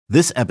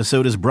This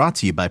episode is brought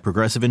to you by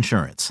Progressive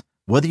Insurance.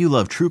 Whether you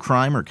love true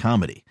crime or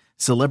comedy,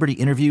 celebrity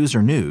interviews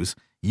or news,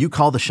 you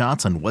call the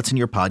shots on what's in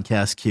your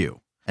podcast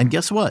queue. And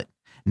guess what?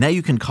 Now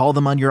you can call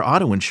them on your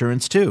auto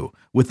insurance too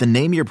with the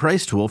Name Your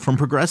Price tool from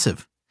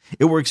Progressive.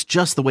 It works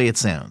just the way it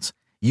sounds.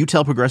 You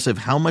tell Progressive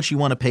how much you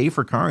want to pay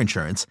for car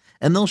insurance,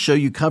 and they'll show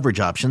you coverage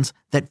options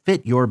that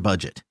fit your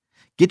budget.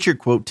 Get your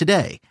quote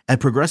today at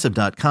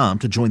Progressive.com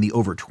to join the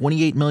over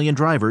 28 million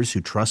drivers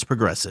who trust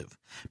Progressive.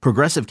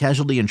 Progressive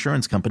Casualty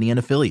Insurance Company and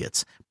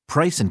Affiliates.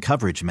 Price and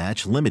coverage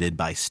match limited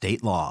by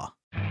state law.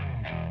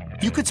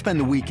 You could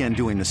spend the weekend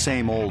doing the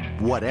same old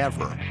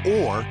whatever,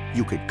 or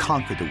you could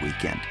conquer the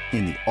weekend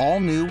in the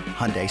all-new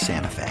Hyundai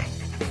Santa Fe.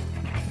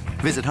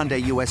 Visit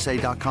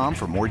HyundaiUSA.com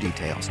for more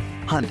details.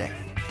 Hyundai,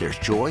 there's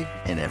joy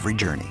in every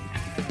journey.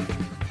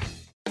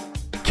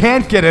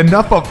 Can't get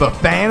enough of the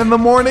fan in the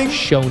morning?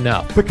 Shown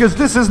up. Because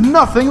this is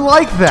nothing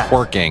like that.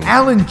 Working.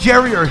 Al and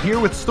Jerry are here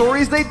with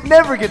stories they'd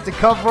never get to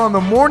cover on the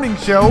morning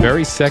show.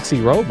 Very sexy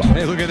robot.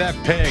 Hey, look at that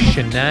pig.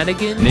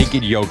 Shenanigans.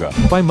 Naked yoga.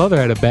 My mother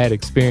had a bad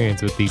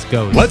experience with these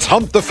ghosts. Let's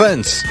hump the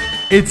fence.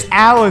 It's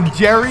Al and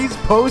Jerry's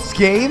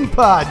post-game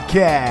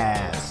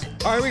podcast.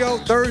 All right, we go.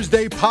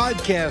 Thursday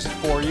podcast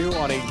for you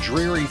on a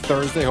dreary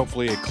Thursday.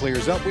 Hopefully it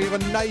clears up. We have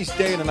a nice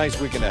day and a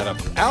nice weekend ahead of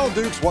us. Al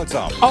Dukes, what's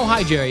up? Oh,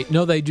 hi, Jerry.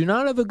 No, they do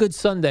not have a good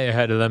Sunday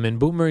ahead of them, and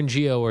Boomer and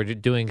Gio are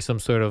doing some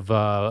sort of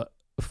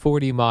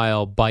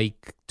 40-mile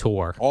bike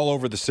tour. All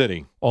over the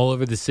city. All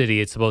over the city.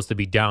 It's supposed to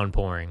be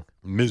downpouring.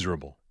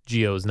 Miserable.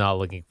 Gio's not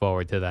looking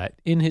forward to that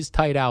in his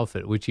tight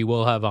outfit, which he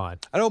will have on.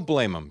 I don't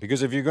blame him,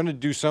 because if you're going to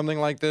do something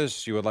like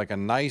this, you would like a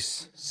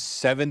nice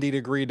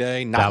 70-degree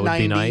day. Not That would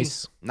 90, be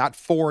nice. Not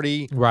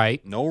 40.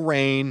 Right. No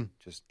rain.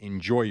 Just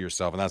enjoy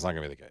yourself, and that's not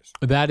going to be the case.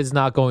 That is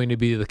not going to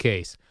be the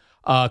case.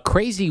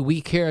 Crazy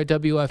week here at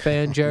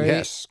WFAN, Jerry.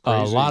 Yes, A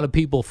crazy. lot of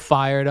people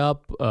fired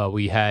up.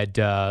 We had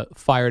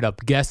fired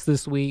up guests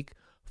this week,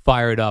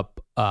 fired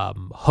up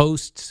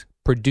hosts,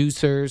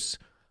 producers,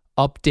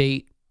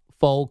 update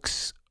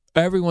folks.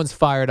 Everyone's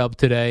fired up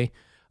today.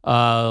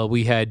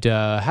 We had,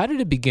 how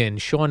did it begin?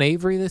 Sean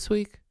Avery this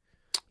week?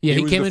 Yeah,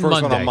 he was came the in first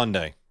Monday. one on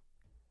Monday.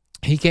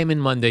 He came in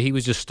Monday. He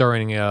was just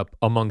stirring it up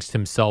amongst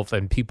himself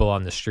and people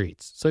on the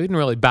streets. So he didn't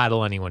really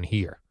battle anyone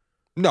here.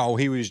 No,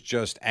 he was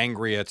just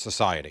angry at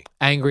society.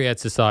 Angry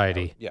at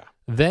society. Yeah.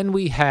 Then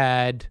we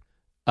had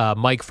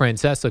Mike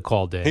Francesa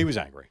called in. He was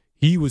angry.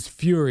 He was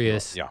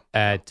furious Yeah.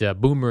 at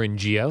Boomer and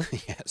Gio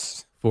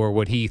Yes. for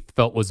what he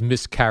felt was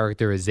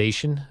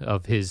mischaracterization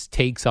of his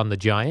takes on the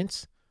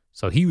Giants.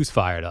 So he was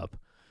fired up.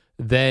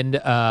 Then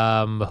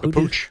The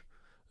Pooch.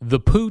 The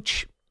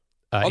Pooch.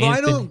 Although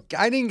Anthony-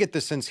 I didn't get the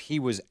sense he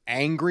was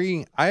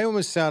angry. I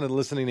almost sounded,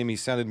 listening to him, he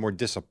sounded more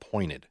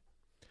disappointed.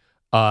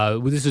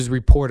 This is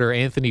reporter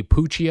Anthony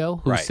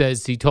Puccio, who Right.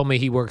 says he told me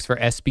he works for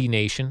SB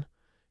Nation.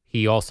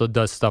 He also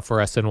does stuff for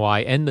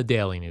SNY and the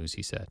Daily News,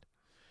 he said.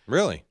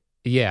 Really?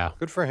 Yeah.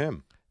 Good for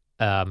him.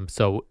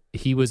 So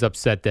he was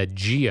upset that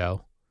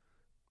Gio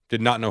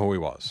Did not know who he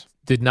was.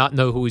 did not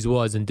know who he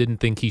was and didn't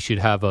think he should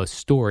have a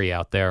story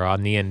out there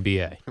on the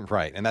NBA.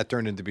 Right. And that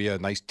turned into be a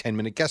nice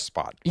 10-minute guest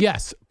spot.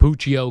 Yes,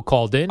 Puccio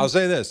called in. I'll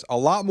say this. A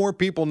lot more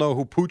people know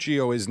who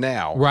Puccio is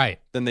now Right.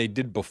 than they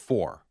did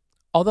before.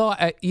 Although,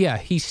 yeah,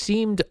 he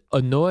seemed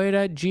annoyed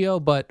at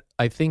Gio, but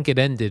I think it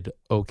ended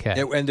okay.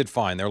 It ended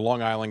fine. They're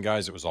Long Island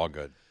guys. It was all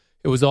good.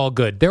 It was all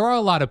good. There are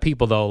a lot of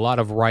people, though, a lot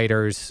of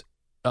writers,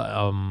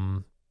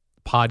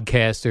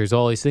 podcasters,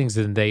 all these things,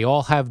 and they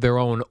all have their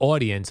own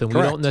audience, and we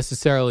Correct. don't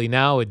necessarily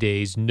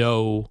nowadays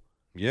know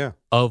Yeah.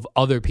 of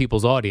other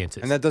people's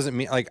audiences. And that doesn't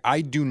mean, like,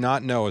 I do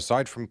not know,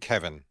 aside from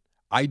Kevin,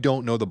 I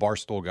don't know the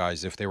Barstool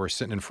guys if they were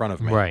sitting in front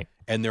of me. Right.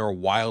 And they're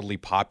wildly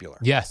popular.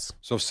 Yes,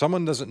 So if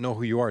someone doesn't know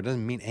who you are, it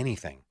doesn't mean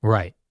anything.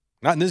 right.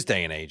 Not in this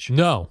day and age.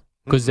 No,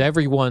 because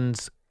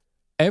Mm-hmm.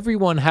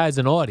 everyone has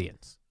an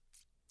audience.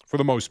 For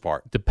the most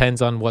part.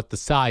 Depends on what the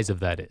size of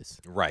that is.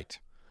 Right.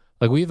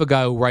 Like we have a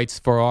guy who writes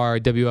for our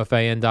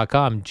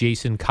WFAN.com,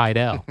 Jason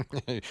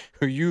Kydell.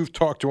 Who you've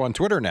talked to on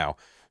Twitter now.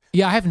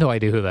 Yeah, I have no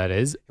idea who that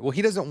is. Well,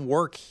 he doesn't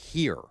work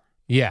here.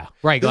 Yeah,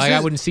 right. This Like I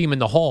is- wouldn't see him in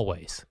the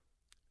hallways.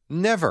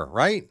 Never,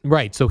 right?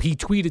 Right. So he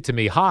tweeted to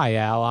me, "Hi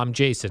Al, I'm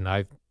Jason.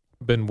 I've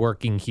been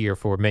working here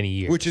for many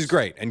years." Which is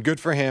great and good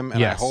for him.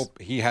 And Yes. I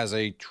hope he has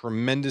a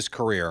tremendous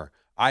career.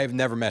 I have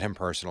never met him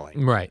personally.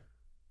 Right.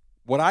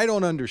 What I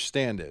don't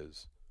understand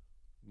is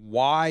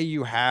why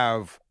you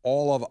have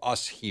all of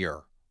us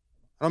here.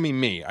 I don't mean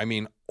me. I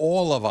mean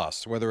all of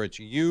us, whether it's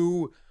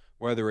you,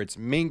 whether it's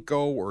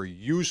Minko or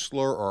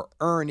Usler or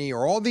Ernie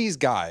or all these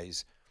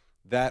guys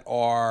that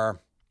are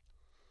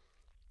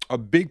a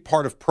big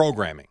part of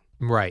programming.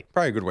 Right.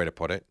 Probably a good way to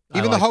put it. I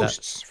Even the like that.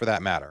 hosts, for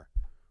that matter.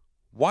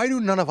 Why do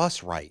none of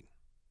us write?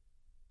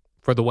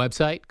 For the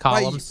website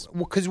columns.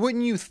 Because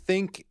wouldn't you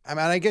think? I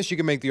mean, I guess you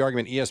can make the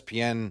argument.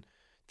 ESPN,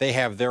 they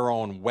have their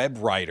own web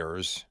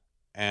writers,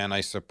 and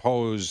I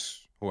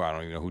suppose, I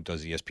don't even know who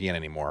does ESPN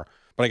anymore.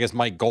 But I guess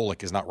Mike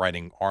Golick is not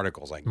writing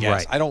articles. I guess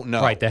Right. I don't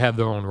know. Right. They have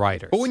their own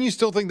writers. But when you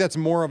still think that's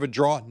more of a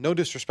draw, no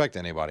disrespect to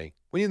anybody,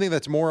 when you think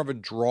that's more of a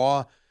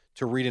draw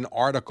to read an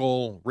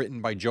article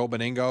written by Joe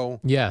Beningo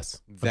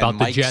Yes. than About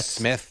Mike the Jets.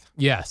 Smith?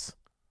 Yes.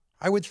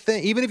 I would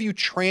think, even if you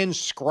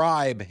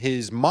transcribe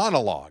his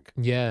monologue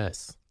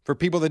Yes. for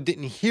people that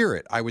didn't hear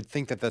it, I would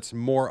think that that's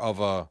more of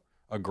a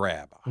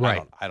grab.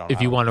 Right. I don't If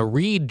know. you want to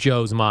read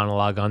Joe's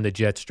monologue on the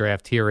Jets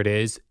draft, here it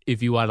is.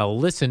 If you want to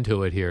listen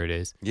to it, here it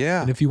is. Yeah.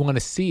 And if you want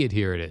to see it,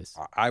 here it is.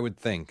 I would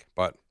think,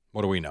 but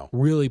what do we know?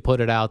 Really put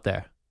it out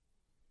there.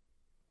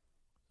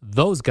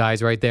 Those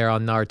guys right there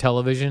on our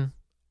television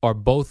are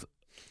both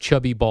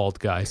chubby, bald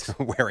guys.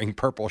 Wearing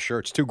purple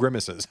shirts, 2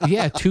 grimaces.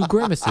 Yeah, 2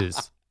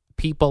 grimaces.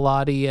 Pete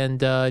Bellotti and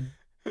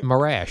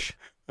Marash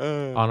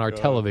on our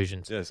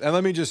televisions. Yes. And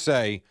let me just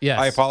say, Yes.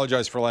 I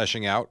apologize for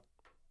lashing out.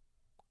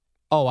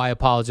 Oh, I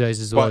apologize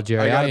as well, But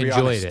Jerry. I gotta be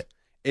enjoyed honest,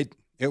 it.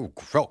 It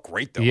felt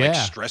great, though. Yeah. Like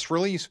stress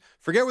release.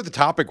 Forget what the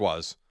topic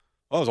was.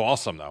 That was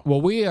awesome, though.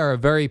 Well, we are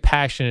very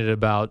passionate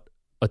about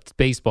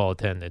baseball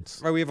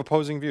attendance, Right, we have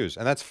opposing views,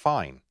 and that's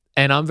fine.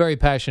 and I'm very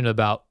passionate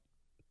about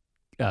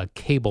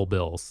cable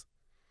bills.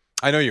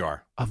 I know you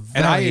are. I'm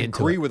And I very into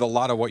agree it. with a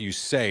lot of what you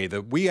say.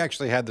 That we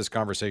actually had this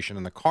conversation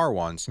in the car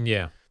once.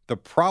 Yeah. The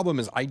problem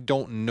is I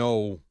don't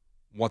know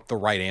what the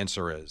right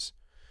answer is.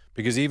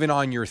 Because even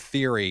on your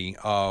theory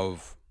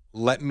of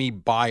let me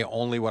buy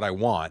only what I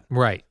want,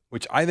 Right.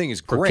 which I think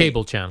is For great.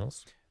 cable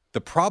channels.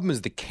 The problem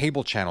is the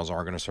cable channels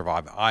aren't going to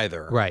survive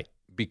either. Right.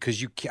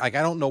 Because you can't, like,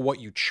 I don't know what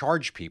you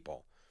charge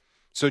people.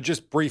 So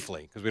just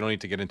briefly, because we don't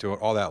need to get into it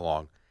all that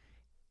long.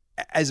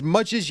 As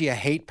much as you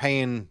hate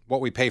paying what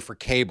we pay for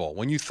cable,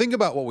 when you think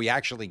about what we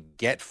actually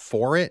get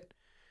for it,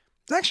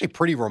 it's actually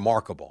pretty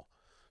remarkable.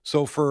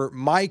 So for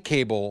my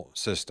cable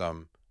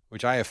system,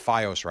 which I have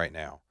Fios right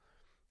now,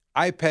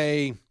 I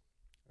pay,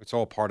 it's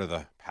all part of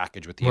the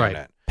package with the Right.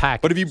 internet.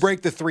 Package. But if you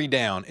break the 3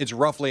 down, it's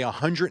roughly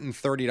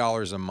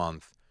 $130 a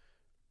month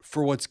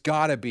for what's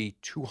got to be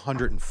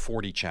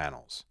 240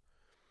 channels.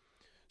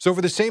 So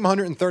for the same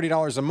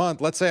 $130 a month,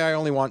 let's say I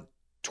only want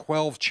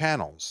 12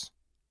 channels.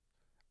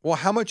 Well,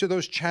 how much of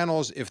those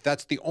channels, if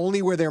that's the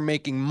only where they're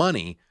making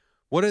money,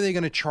 what are they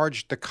going to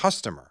charge the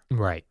customer?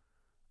 Right.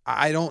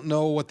 I don't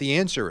know what the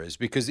answer is,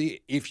 because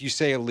if you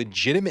say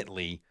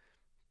legitimately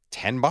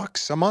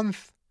 $10 a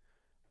month,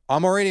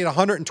 I'm already at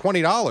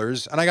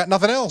 $120 and I got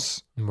nothing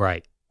else.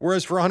 Right.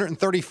 Whereas for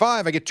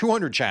 $135, I get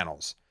 200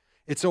 channels.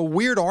 It's a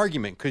weird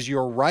argument because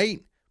you're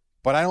right,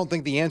 but I don't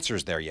think the answer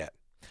is there yet.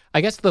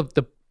 I guess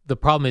the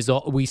problem is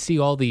we see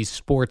all these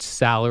sports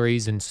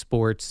salaries and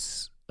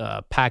sports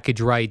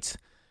package rights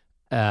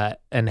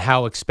and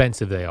how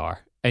expensive they are.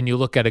 And you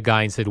look at a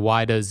guy and said,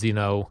 why does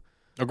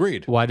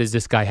Agreed.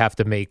 this guy have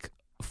to make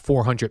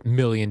 $400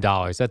 million?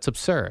 That's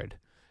absurd.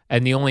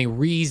 And the only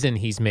reason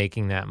he's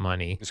making that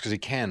money It's because he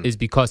can. is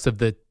because of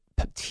the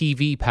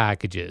TV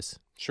packages.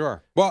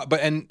 Sure. Well,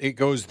 and it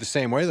goes the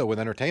same way, though, with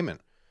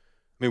entertainment.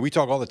 I mean, we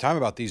talk all the time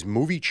about these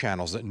movie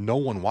channels that no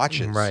one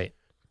watches. Right.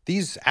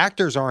 These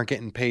actors aren't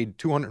getting paid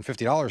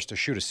 $250 to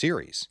shoot a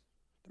series.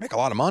 They make a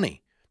lot of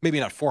money. Maybe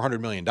not $400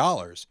 million,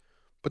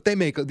 but they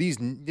make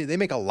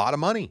a lot of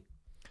money.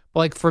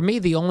 Like for me,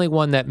 the only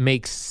one that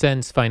makes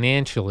sense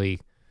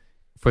financially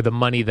for the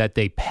money that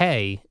they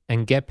pay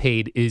and get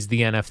paid is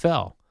the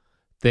NFL.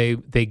 They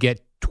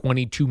get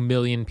 22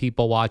 million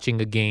people watching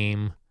a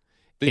game.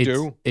 They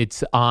do.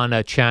 It's on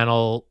a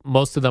channel.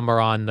 Most of them are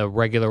on the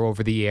regular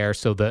over the air,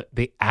 so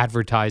the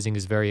advertising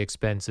is very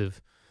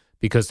expensive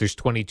because there's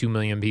 22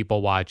 million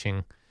people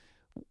watching.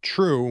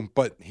 True,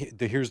 but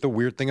here's the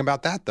weird thing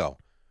about that, though.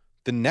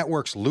 The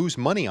networks lose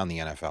money on the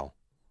NFL.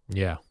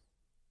 Yeah.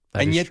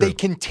 that And is yet true. they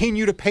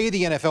continue to pay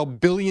the NFL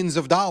billions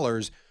of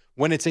dollars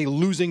when it's a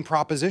losing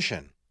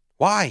proposition.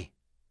 Why?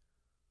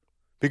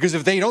 Because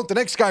if they don't, the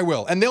next guy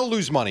will, and they'll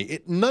lose money.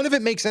 None of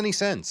it makes any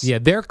sense. Yeah,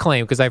 their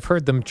claim, because I've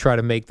heard them try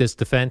to make this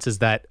defense, is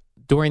that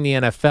during the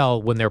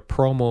NFL, when they're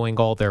promoting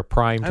all their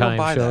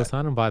primetime shows,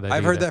 I don't buy that.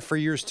 I've heard either. that for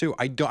years too.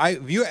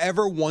 Have you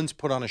ever once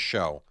put on a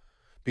show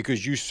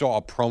because you saw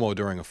a promo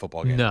during a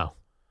football game? No.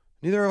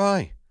 Neither have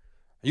I.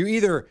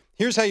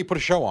 Here's how you put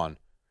a show on.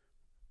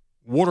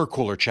 Water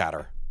cooler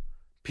chatter.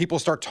 People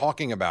start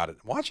talking about it.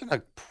 Watching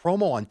a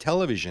promo on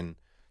television,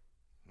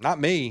 not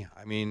me.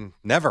 I mean,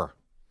 never.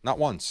 Not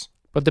once.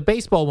 But the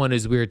baseball one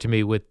is weird to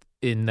me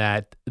in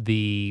that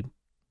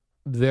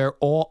they're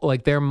all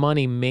like their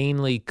money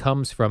mainly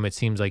comes from, it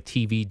seems like,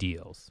 TV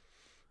deals.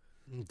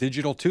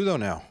 Digital too, though,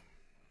 now.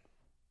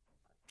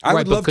 I Right,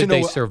 would but love to could know.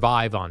 they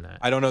survive on that?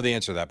 I don't know the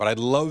answer to that, but I'd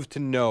love to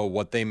know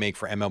what they make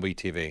for MLB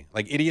TV.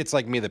 Like idiots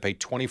like me that pay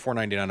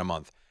 $24.99 a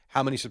month.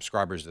 How many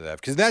subscribers do they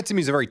have? Because that to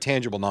me is a very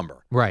tangible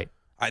number. Right.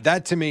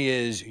 That to me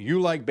is you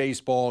like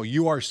baseball,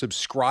 you are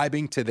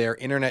subscribing to their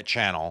internet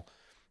channel,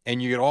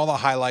 and you get all the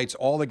highlights,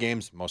 all the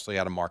games, mostly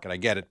out of market, I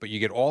get it, but you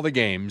get all the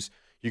games.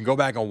 You can go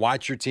back and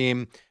watch your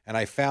team. And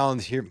I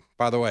found here,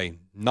 by the way,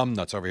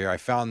 numbnuts over here, I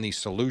found the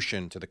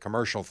solution to the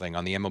commercial thing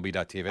on the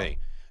MLB.TV.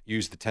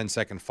 Use the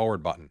 10-second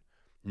forward button.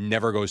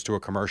 Never goes to a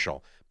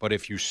commercial. But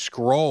if you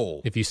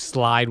scroll, If you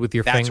slide with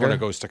your that's finger. when it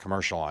goes to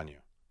commercial on you.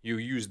 You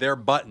use their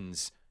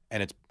buttons,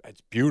 and it's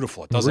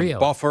beautiful. It doesn't Really?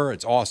 buffer.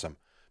 It's awesome.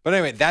 But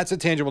anyway, that's a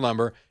tangible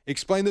number.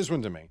 Explain this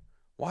one to me.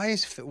 Why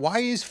is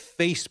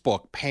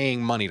Facebook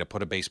paying money to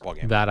put a baseball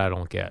game? That I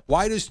don't get.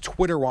 Why does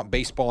Twitter want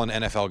baseball and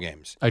NFL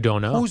games? I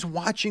don't know. Who's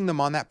watching them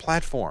on that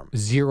platform?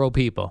 0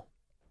 people.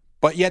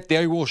 But yet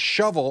they will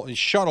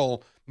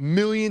shuttle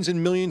millions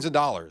and millions of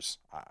dollars.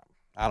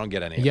 I don't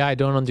get any of it. Yeah, I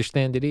don't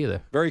understand it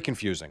either. Very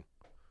confusing.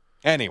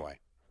 Anyway.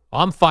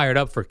 I'm fired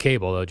up for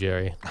cable, though,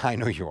 Jerry. I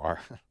know you are.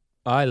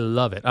 I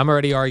love it. I'm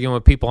already arguing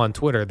with people on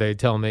Twitter. They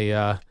tell me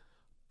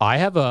I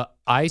have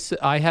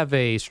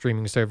a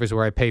streaming service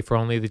where I pay for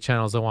only the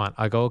channels I want.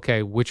 I go,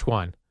 okay, which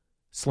one?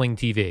 Sling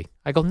TV.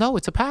 I go, no,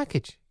 it's a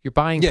package. You're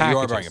buying packages. Yeah, you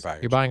are buying a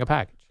package. You're buying a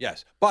package.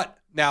 Yes. But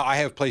now I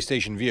have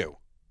PlayStation Vue.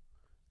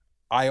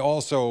 I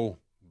also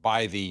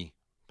buy the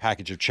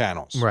package of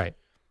channels. Right.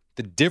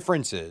 The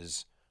difference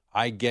is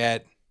I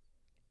get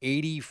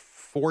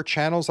 84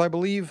 channels, I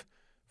believe,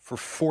 for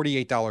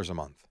 $48 a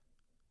month.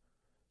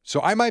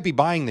 So I might be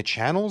buying the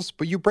channels,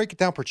 but you break it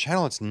down per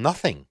channel, it's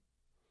nothing.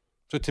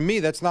 So to me,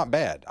 that's not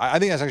bad. I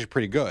think that's actually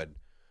pretty good.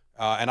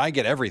 And I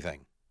get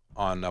everything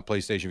on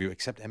PlayStation Vue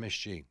except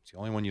MSG. It's the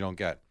only one you don't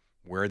get.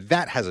 Where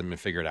that hasn't been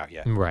figured out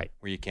yet. Right.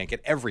 Where you can't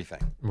get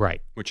everything.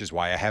 Right. Which is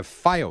why I have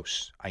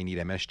FiOS. I need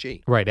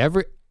MSG. Right.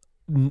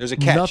 There's a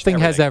catch. Nothing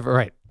has ever.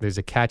 Right. There's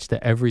a catch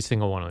to every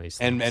single one of these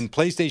things. And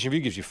PlayStation Vue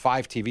gives you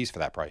 5 TVs for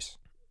that price.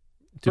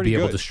 To be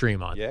able to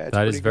stream on. Yeah,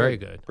 that is very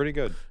good. Pretty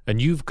good. And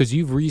because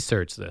you've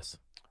researched this.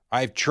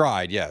 I've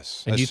tried,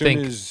 yes. And as soon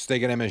as they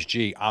get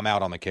MSG, I'm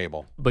out on the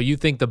cable. But you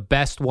think the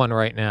best one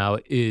right now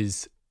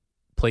is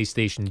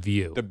PlayStation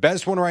Vue? The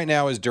best one right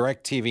now is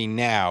DirecTV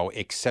Now,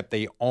 except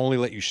they only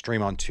let you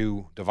stream on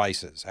 2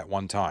 devices at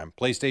one time.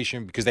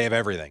 PlayStation, because they have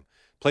everything.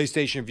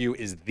 PlayStation Vue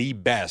is the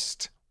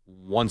best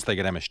once they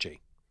get MSG.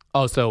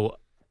 Oh, so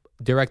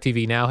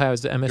DirecTV Now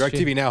has MSG?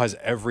 DirecTV Now has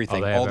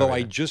everything. Although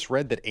everything. I just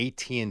read that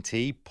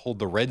AT&T pulled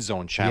the Red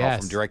Zone channel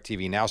from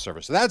DirecTV Now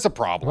service. So that's a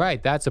problem.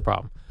 Right, that's a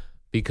problem.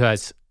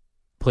 Because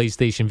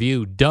PlayStation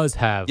Vue does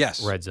have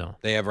Red Zone.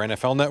 They have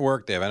NFL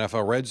Network. They have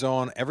NFL Red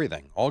Zone.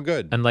 Everything. All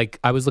good. And like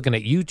I was looking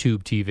at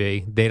YouTube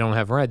TV, they don't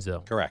have Red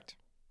Zone. Correct.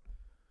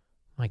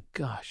 My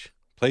gosh.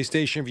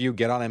 PlayStation Vue,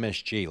 get on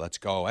MSG. Let's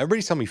go.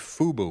 Everybody's telling me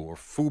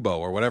Fubo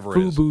or whatever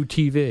it is. Fubo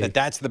TV.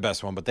 That's the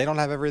best one, but they don't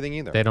have everything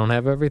either. They don't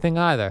have everything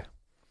either.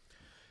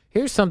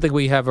 Here's something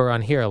we have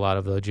around here a lot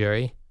of, though,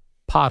 Jerry.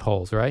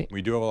 Potholes, right?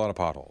 We do have a lot of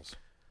potholes.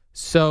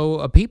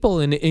 So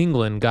people in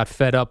England got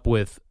fed up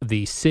with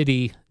the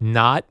city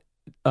not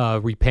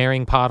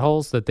repairing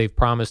potholes that they've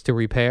promised to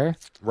repair.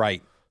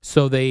 Right.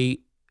 So they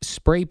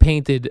spray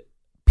painted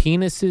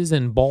penises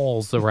and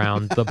balls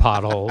around the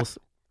potholes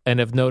and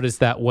have noticed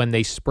that when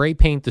they spray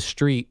paint the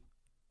street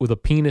with a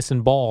penis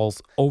and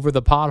balls over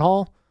the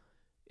pothole,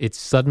 it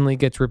suddenly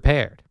gets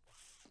repaired.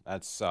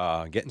 That's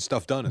getting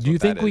stuff done. Do you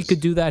think we could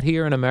do that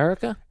here in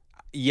America?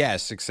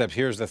 Yes, except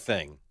here's the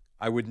thing.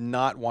 I would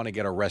not want to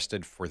get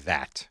arrested for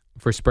that.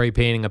 For spray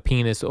painting a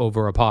penis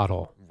over a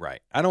pothole.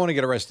 Right. I don't want to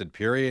get arrested,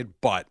 period,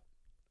 but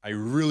I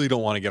really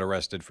don't want to get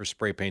arrested for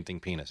spray painting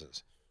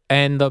penises.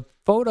 And the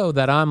photo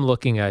that I'm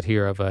looking at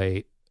here of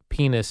a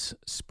penis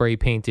spray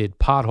painted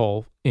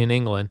pothole in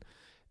England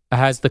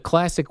has the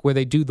classic where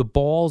they do the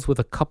balls with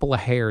a couple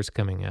of hairs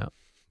coming out.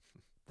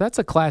 That's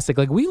a classic.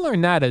 Like we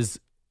learned that as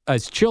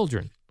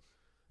children.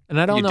 And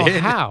I don't know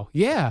how.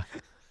 Yeah.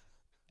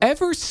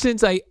 Ever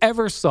since I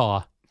ever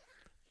saw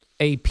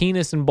a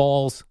penis and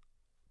balls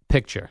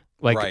picture,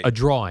 like a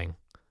drawing,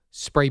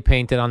 spray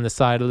painted on the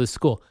side of the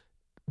school,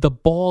 the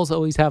balls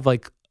always have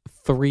like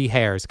 3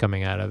 hairs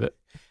coming out of it.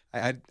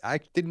 I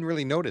didn't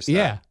really notice that.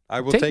 Yeah.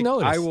 I will take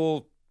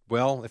notice.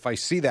 Well, if I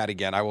see that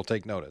again, I will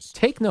take notice.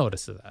 Take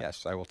notice of that.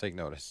 Yes, I will take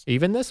notice.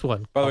 Even this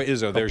one. By the way,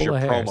 Izzo, there's your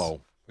hairs. promo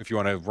if you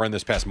want to run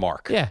this past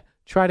Mark. Yeah.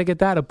 Try to get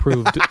that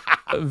approved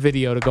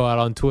video to go out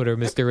on Twitter,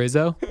 Mr.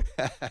 Izzo.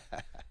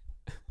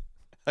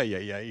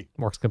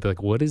 Mark's going to be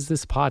like, what is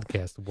this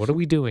podcast? What are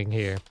we doing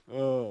here?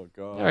 Oh,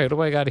 God. All right, what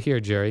do I got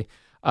here, Jerry?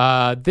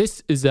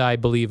 This is, I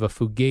believe, a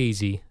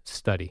Fugazi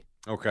study.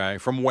 Okay.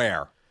 From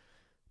where?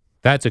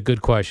 That's a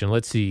good question.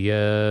 Let's see.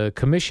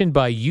 Commissioned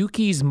by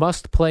Yuki's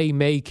Must Play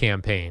May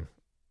campaign.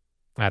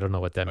 I don't know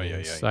what that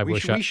means.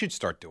 We should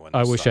start doing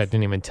this I wish I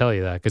didn't even tell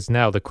you that because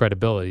now the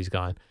credibility's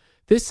gone.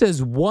 This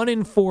says 1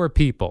 in 4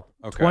 people,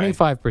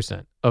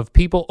 25% of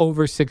people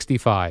over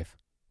 65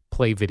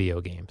 play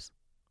video games.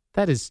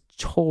 That is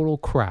total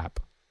crap.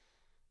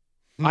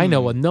 I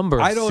know a number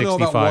of 65-year-olds. I don't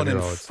know about 1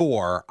 in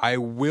 4. I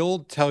will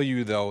tell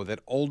you, though,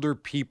 that older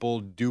people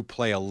do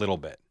play a little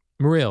bit.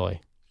 Really?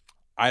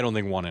 I don't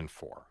think 1 in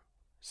 4.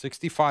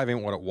 65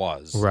 ain't what it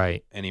was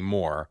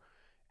anymore.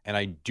 And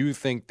I do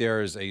think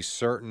there's a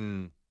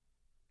certain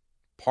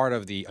part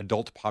of the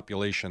adult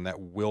population that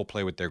will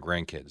play with their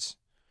grandkids.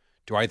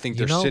 Do I think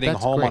they're sitting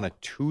home on a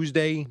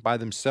Tuesday by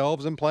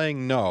themselves and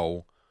playing?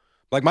 No.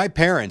 Like my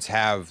parents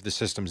have the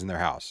systems in their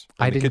house.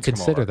 I didn't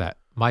consider that.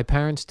 My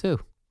parents too.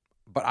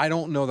 But I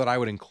don't know that I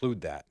would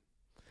include that.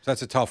 So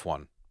that's a tough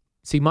one.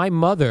 See, my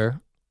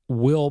mother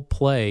will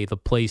play the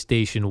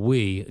PlayStation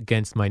Wii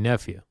against my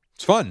nephew.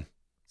 It's fun.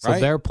 So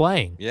they're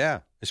playing. Yeah.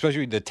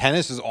 Especially the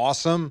tennis is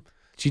awesome.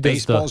 She does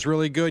Baseball's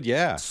really good.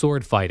 Yeah.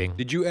 sword fighting.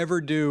 Did you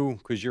ever do,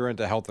 because you're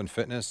into health and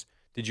fitness,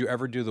 did you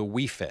ever do the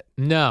Wii Fit?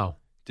 No.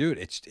 Dude,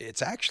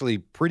 it's actually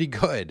pretty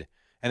good.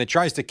 And it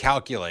tries to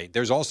calculate.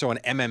 There's also an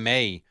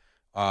MMA.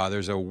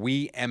 There's a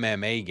Wii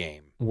MMA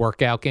game.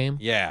 Workout game?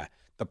 Yeah.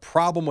 The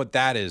problem with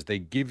that is they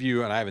give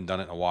you, and I haven't done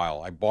it in a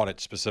while. I bought it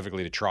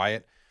specifically to try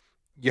it.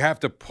 You have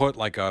to put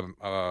like an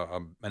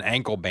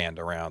ankle band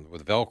around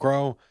with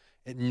Velcro.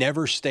 It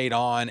never stayed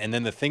on, and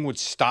then the thing would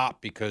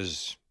stop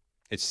because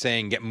it's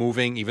saying get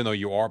moving, even though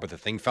you are, but the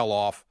thing fell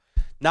off.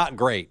 Not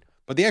great,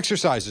 but the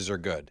exercises are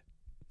good.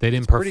 They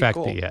didn't Pretty perfect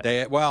cool. it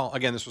yet. Well,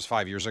 again, this was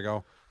 5 years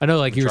ago. I know,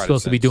 like We you were tried it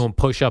supposed to be since. doing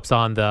push-ups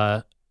on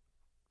the.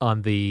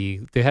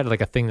 They had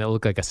like a thing that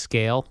looked like a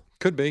scale.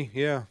 Could be,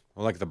 yeah.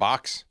 Well, like the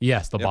box.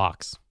 Yes, the Yep.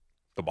 box.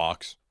 The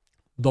box.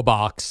 The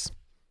box.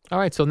 All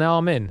right, so now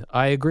I'm in.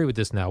 I agree with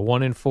this now.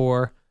 1 in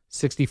 4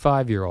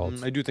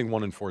 65-year-olds. I do think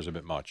 1 in 4 is a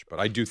bit much, but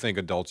I do think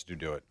adults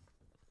do it.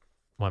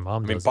 My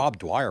mom I mean, does. Bob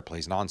Dwyer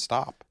plays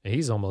nonstop.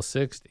 He's almost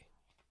 60.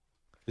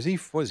 What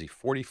is he,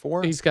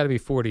 44? He's got to be I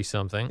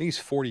 40-something. think he's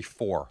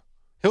 44.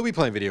 He'll be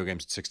playing video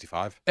games at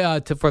 65.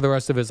 For the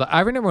rest of his life.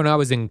 I remember when I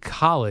was in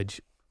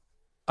college,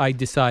 I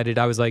decided,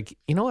 I was like,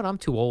 you know what? I'm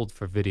too old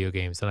for video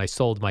games. And I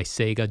sold my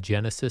Sega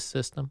Genesis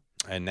system.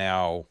 And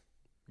now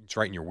it's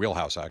right in your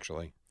wheelhouse,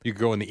 actually. You could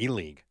go in the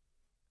E-League.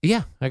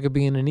 Yeah, I could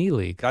be in an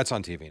E-League. That's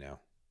on TV now.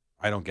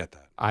 I don't get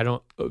that. I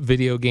don't,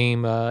 video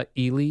game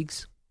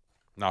E-Leagues.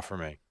 Not for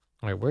me.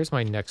 All right, where's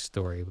my next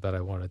story that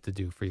I wanted to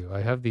do for you?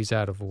 I have these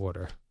out of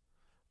order.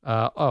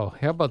 How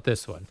about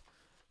this one?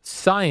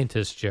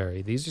 Scientists,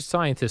 Jerry. These are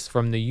scientists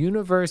from the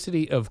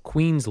University of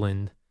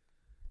Queensland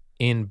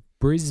in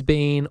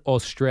Brisbane,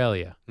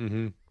 Australia.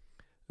 Mm-hmm.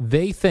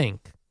 They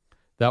think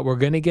that we're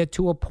going to get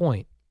to a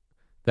point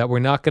that we're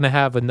not going to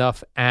have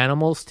enough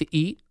animals to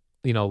eat,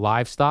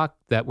 livestock,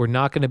 that we're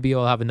not going to be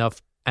able to have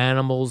enough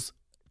animals,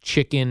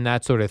 chicken,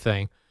 that sort of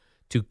thing,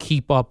 to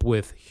keep up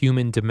with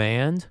human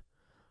demand,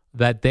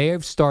 that they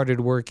have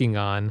started working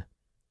on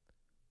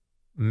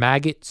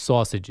maggot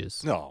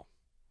sausages. No.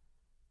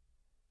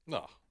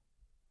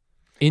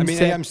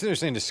 Insect- I mean, I'm sitting there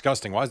saying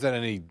disgusting. Why is that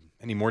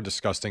any more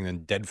disgusting than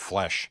dead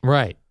flesh?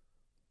 Right.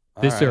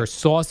 All These are right.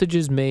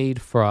 sausages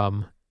made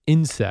from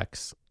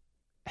insects,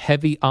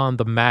 heavy on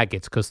the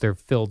maggots because they're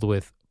filled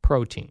with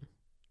protein.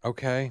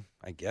 Okay,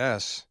 I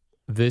guess.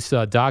 This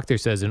doctor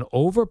says an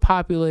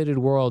overpopulated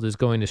world is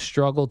going to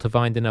struggle to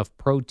find enough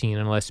protein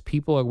unless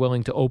people are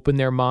willing to open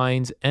their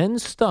minds and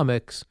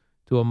stomachs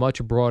to a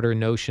much broader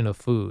notion of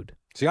food.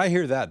 See, I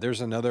hear that. There's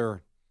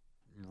another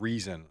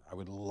reason I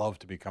would love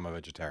to become a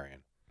vegetarian.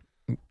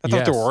 I don't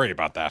have to Yes. worry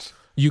about that.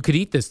 You could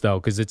eat this, though,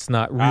 because it's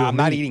not real I'm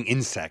not meat. eating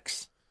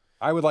insects.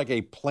 I would like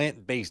a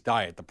plant-based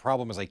diet. The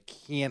problem is I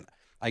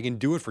can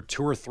do it for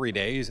 2 or 3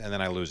 days and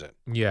then I lose it.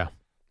 Yeah.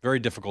 Very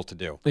difficult to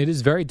do. It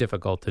is very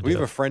difficult to We do.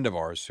 have a friend of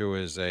ours who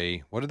is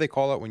what do they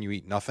call it when you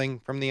eat nothing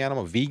from the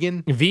animal?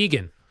 Vegan?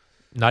 Vegan.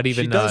 Not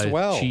even does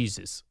well.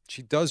 cheeses.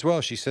 She does well.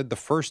 She said the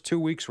first 2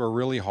 weeks were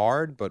really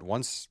hard, but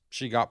once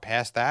she got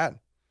past that,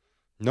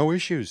 no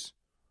issues.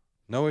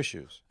 No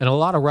issues. And a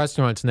lot of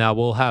restaurants now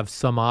will have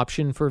some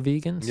option for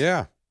vegans.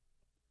 Yeah.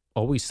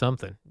 Always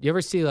something. You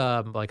ever see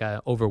like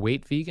a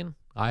overweight vegan?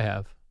 I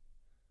have.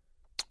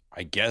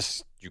 I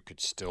guess you could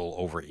still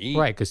overeat.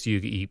 Right, because you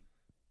eat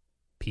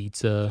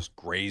pizza. Just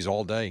graze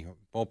all day.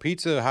 Well,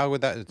 pizza, how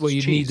would that? It's Well,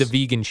 you need the cheese.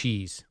 vegan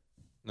cheese.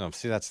 No,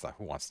 see, that's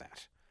who wants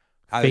that?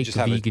 How Fake just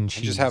have vegan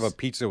just have a cheese.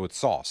 pizza with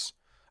sauce.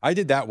 I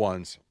did that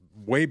once,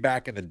 way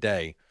back in the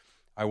day.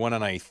 I went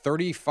on a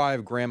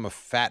 35 gram of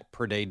fat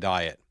per day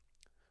diet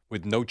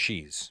with no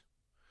cheese.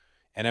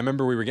 And I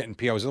remember we were getting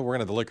I was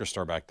working at the liquor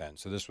store back then.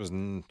 So this was,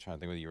 trying to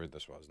think what year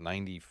this was,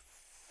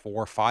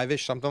 94,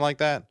 5-ish, something like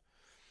that.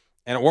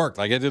 And it worked.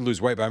 Like I did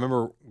lose weight, but I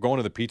remember going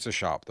to the pizza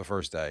shop the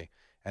first day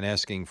and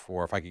asking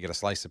for if I could get a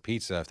slice of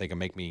pizza, if they could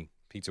make me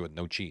pizza with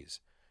no cheese.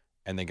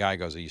 And the guy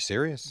goes, "Are you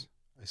serious?"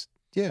 I said,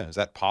 "Yeah, is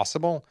that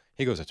possible?"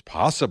 He goes, "It's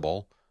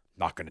possible.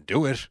 Not going to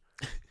do it."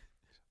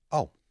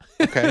 Oh,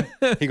 okay.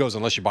 He goes,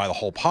 "Unless you buy the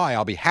whole pie,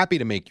 I'll be happy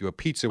to make you a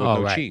pizza with Oh,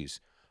 no right. cheese."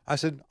 I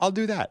said, "I'll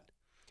do that."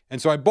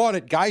 And so I bought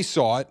it. Guy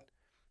saw it,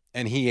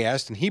 and he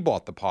asked, and he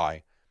bought the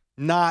pie.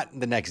 Not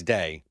the next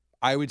day.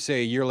 I would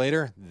say a year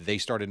later, they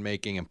started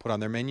making and put on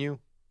their menu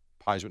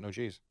pies with no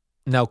cheese.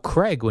 Now,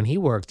 Craig, when he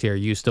worked here,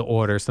 used to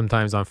order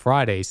sometimes on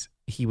Fridays.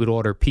 He would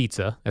order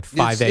pizza at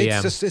 5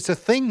 a.m. It's a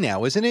thing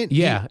now, isn't it?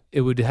 Yeah,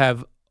 it would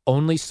have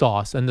only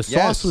sauce, and the sauce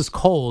Yes. was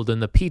cold,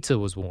 and the pizza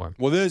was warm.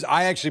 Well,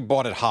 I actually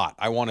bought it hot.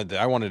 I wanted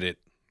it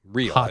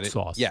real. Hot I didn't-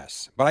 sauce.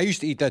 Yes, but I used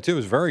to eat that too. It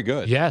was very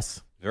good.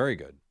 Yes, Very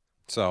good.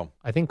 So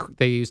I think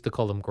they used to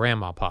call them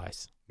grandma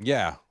pies.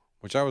 yeah,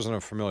 which I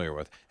wasn't familiar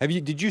with.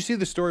 Did you see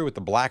the story with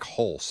the black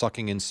hole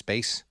sucking in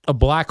space? A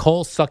black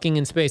hole sucking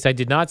in space. I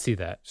did not see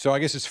that. So I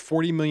guess it's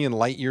 40 million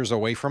light years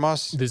away from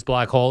us. This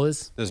black hole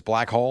is? This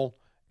black hole,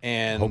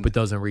 and Hope it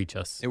doesn't reach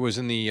us. it was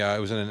in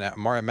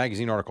a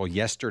magazine article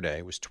yesterday.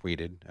 It was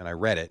tweeted, and I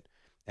read it,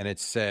 and it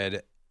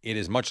said it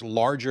is much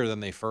larger than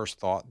they first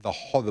thought.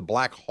 The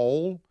black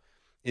hole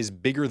is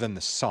bigger than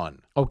the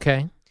sun,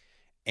 Okay.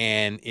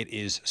 and it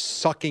is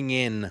sucking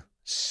in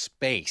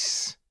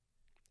space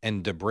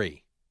and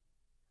debris.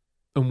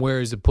 And where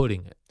is it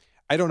putting it?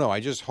 I don't know. I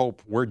just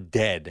hope we're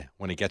dead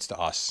when it gets to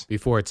us.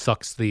 Before it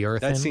sucks the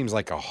earth in? That seems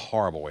like a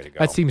horrible way to go.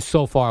 That seems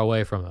so far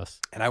away from us.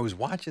 And I was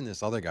watching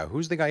this other guy.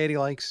 Who's the guy Eddie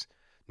likes?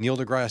 Neil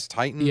deGrasse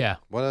Tyson? Yeah.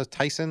 What is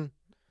Tyson?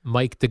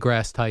 Mike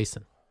deGrasse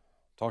Tyson.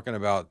 Talking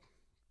about,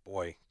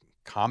 boy,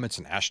 comets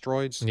and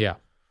asteroids. Yeah.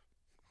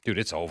 Dude,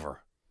 it's over.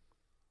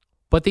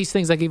 But these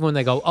things, like even when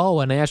they go, oh,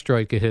 an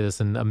asteroid could hit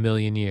us in a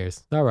million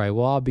years. All right,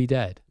 well, I'll be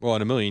dead. Well,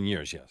 in a million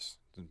years, yes.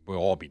 We'll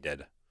all be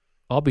dead.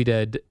 I'll be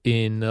dead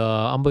in,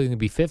 I'm going to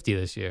be 50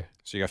 this year.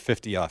 So you got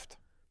 50 left.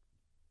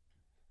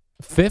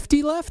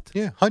 50 left?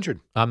 Yeah, 100.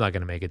 I'm not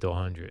going to make it to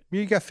 100.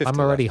 You got 50 I'm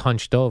already left.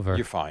 hunched over.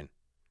 You're fine.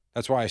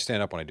 That's why I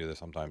stand up when I do this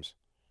sometimes.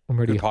 I'm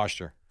already. Good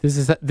posture. This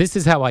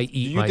is how I eat Do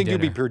you my think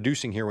dinner. you'll be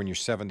producing here when you're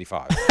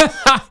 75?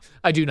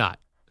 I do not.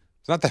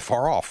 It's not that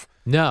far off.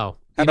 No.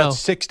 How about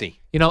 60?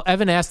 You know,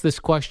 Evan asked this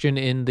question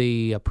in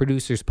the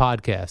producer's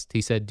podcast.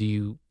 He said, do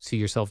you see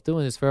yourself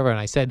doing this forever? And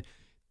I said,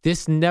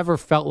 this never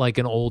felt like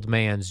an old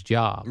man's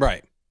job.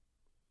 Right.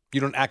 You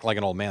don't act like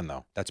an old man,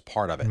 though. That's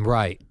part of it.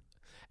 Right.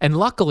 And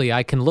luckily,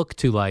 I can look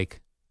to like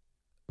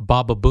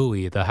Baba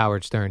Booey, the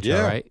Howard Stern show,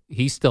 Yeah. right?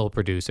 He's still a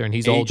producer, and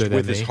he's Aged older than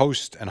with me. his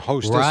host and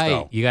hostess, right.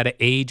 though. You got to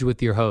age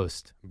with your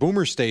host.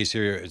 Boomer stays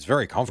here. It's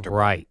very comfortable.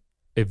 Right.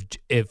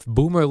 If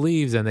Boomer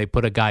leaves and they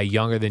put a guy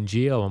younger than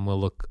Gio, I'm going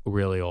to look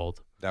really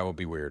old. That would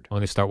be weird. I'm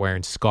going to start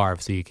wearing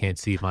scarves so you can't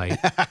see my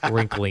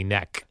wrinkly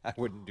neck. I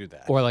wouldn't do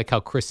that. Or like how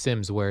Chris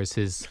Sims wears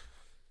his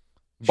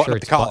Button up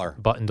shirts the collar.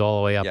 buttoned all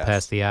the way up Yes.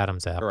 past the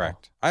Adam's apple.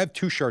 Correct. I have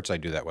 2 shirts I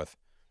do that with.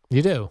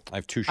 You do? I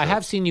have 2 shirts. I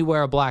have seen you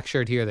wear a black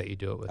shirt here that you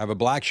do it with. I have a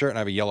black shirt and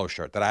I have a yellow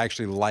shirt that I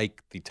actually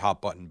like the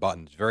top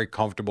button. It's very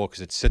comfortable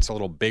because it sits a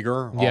little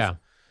bigger. Yeah.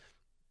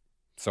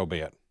 So be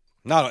it.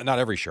 Not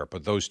every shirt,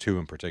 but those 2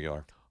 in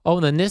particular. Oh,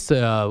 and then this,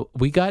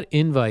 we got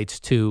invites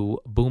to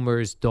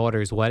Boomer's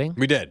daughter's wedding.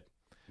 We did.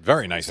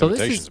 Very nice So this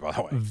invitations, is by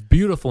the way.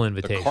 Beautiful The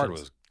invitations. card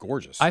was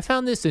gorgeous. I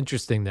found this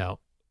interesting, though.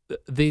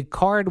 The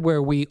card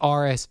where we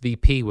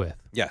RSVP with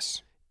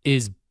Yes.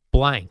 is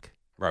blank.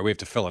 Right. We have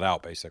to fill it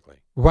out, basically.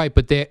 Right,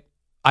 but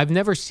I've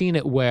never seen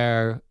it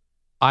where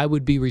I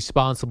would be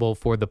responsible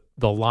for the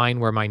line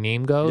where my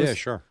name goes. Yeah,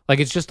 sure. Like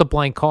it's just a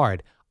blank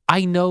card.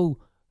 I know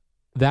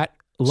that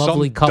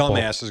lovely Some couple.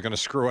 dumbass is going to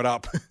screw it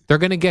up. They're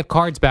going to get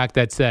cards back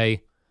that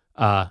say,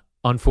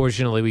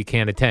 unfortunately, we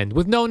can't attend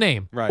with no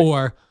name. Right.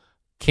 Or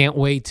can't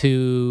wait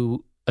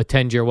to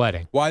attend your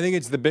wedding. Well, I think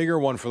it's the bigger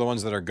one for the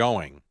ones that are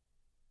going,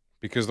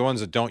 because the ones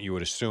that don't, you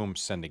would assume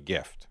send a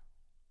gift.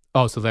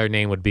 Oh, so their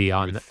name would be You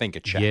on. would think a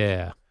check.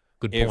 Yeah.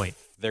 Good If point.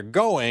 they're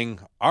going,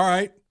 all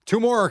right, 2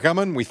 more are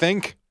coming, we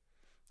think.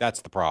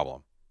 That's the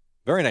problem.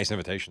 Very nice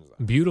invitations,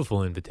 though.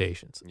 Beautiful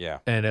invitations. Yeah.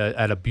 And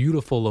at a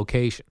beautiful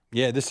location.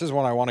 Yeah, this is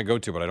one I want to go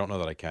to, but I don't know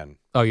that I can.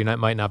 Oh, you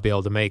might not be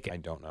able to make I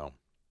it. don't know.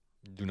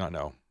 Do not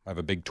know. I have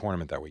a big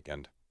tournament that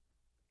weekend.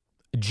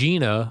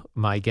 Gina,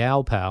 my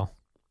gal pal,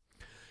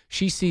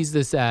 she sees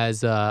this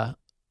as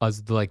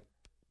like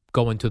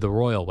going to the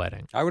royal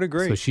wedding. I would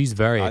agree. So she's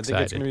very I excited.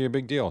 think it's going to be a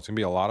big deal. It's going to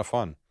be a lot of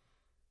fun,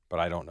 but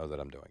I don't know that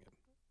I'm doing it.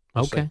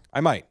 We'll Okay. see.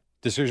 I might.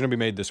 Decision to be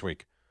made this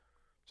week.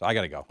 So I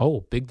got to go.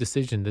 Oh, big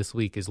decision this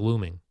week is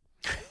looming.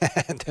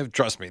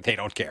 Trust me, they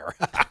don't care.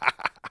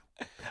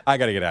 I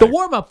got to get out The of here.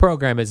 warm-up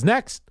program is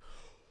next.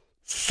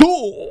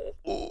 So,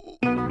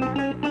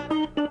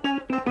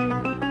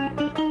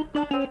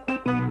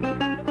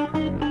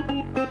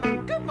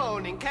 Good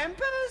morning,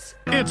 campers.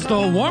 It's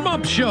the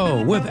warm-up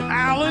show with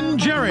Alan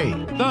Jerry,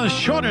 the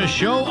shortest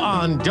show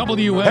on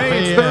WFAN.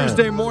 Hey, it's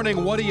Thursday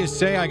morning. What do you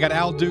say? I got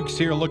Al Dukes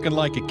here looking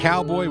like a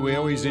cowboy. We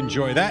always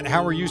enjoy that.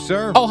 How are you,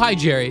 sir? oh, hi,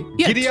 Jerry.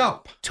 Yeah, Giddy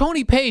up.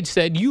 Tony Page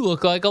said you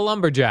look like a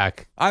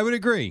lumberjack. I would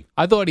agree.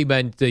 I thought he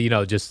meant,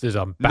 just as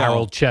a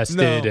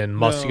barrel-chested and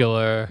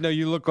muscular. No,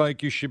 you look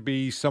like you should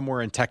be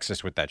somewhere in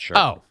Texas with that shirt.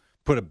 Oh,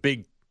 Put a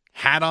big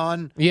hat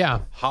on, yeah.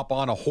 hop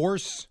on a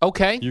horse.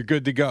 Okay. You're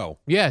good to go.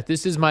 Yeah,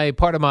 this is my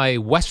part of my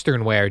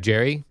Western wear,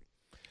 Jerry.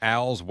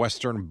 Al's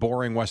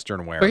boring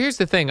Western wear. But here's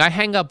the thing. I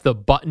hang up the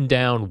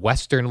button-down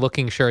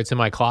Western-looking shirts in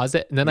my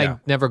closet, and then Yeah. I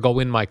never go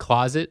in my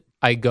closet.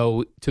 I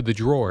go to the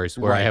drawers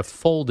where I Right. have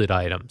folded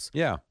items.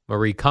 Yeah.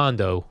 Marie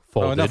Kondo Oh,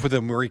 folded. enough with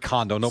the Marie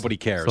Kondo. Nobody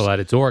cares. So that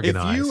it's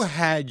organized. If you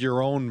had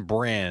your own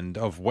brand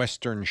of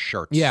Western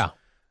shirts, Yeah.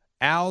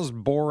 Al's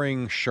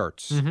boring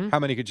shirts, Mhm. how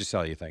many could you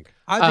sell, you think?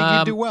 I think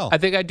you do well. I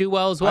think I do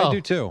well as well. I do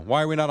too.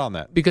 Why are we not on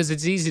that? Because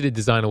it's easy to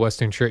design a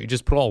Western shirt. You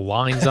just put all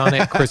lines on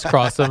it,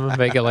 crisscross them,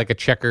 make it like a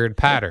checkered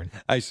pattern.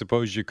 I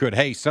suppose you could.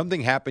 Hey,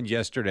 something happened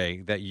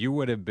yesterday that you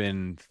would have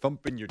been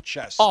thumping your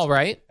chest. All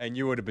right. And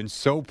you would have been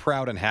so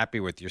proud and happy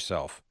with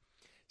yourself.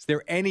 Is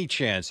there any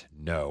chance,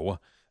 no,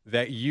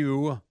 that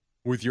you,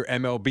 with your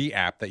MLB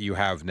app that you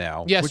have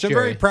now, Yes, which I'm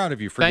very Jerry. proud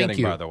of you for Thank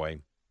getting, you. by the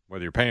way,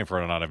 whether you're paying for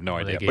it or not, I have no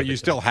Well, they idea, gave but it you to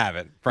still me. have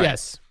it. Right.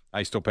 Yes.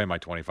 I still pay my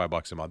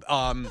 $25 a month.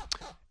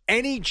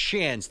 Any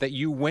chance that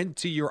you went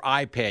to your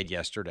iPad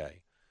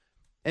yesterday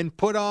and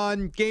put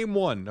on game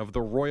 1 of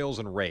the Royals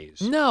and Rays?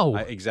 No.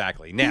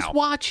 Exactly. Who's Now,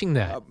 watching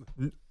that?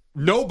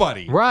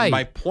 nobody. Right.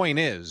 My point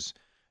is,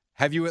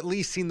 Have you at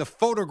least seen the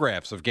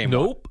photographs of game one?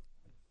 Nope.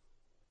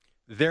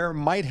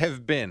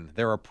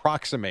 They're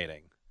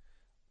approximating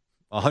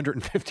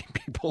 150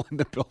 people in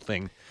the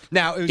building.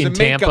 Now, it was In a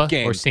makeup Tampa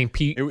game. or St.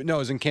 Pete? No, it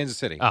was in Kansas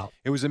City. Oh.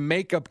 It was a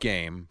makeup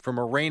game from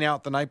a rain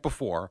out the night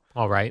before.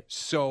 All right.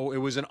 So it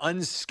was an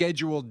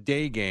unscheduled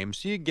day game.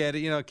 So you get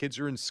it. Kids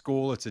are in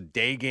school. It's a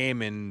day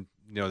game and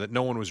that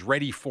no one was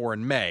ready for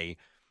in May.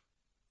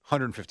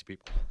 150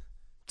 people.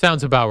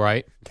 Sounds about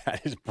right.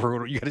 That is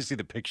brutal. You got to see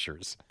the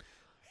pictures.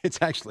 It's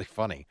actually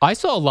funny. I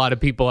saw a lot of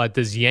people at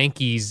this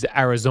Yankees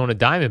Arizona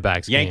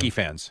Diamondbacks Yankee game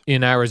fans.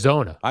 in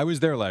Arizona. I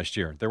was there last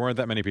year. There weren't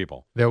that many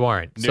people. There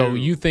weren't. So No.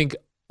 you think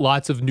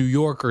lots of New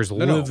Yorkers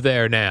live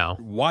there now?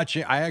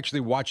 I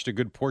actually watched a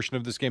good portion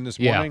of this game this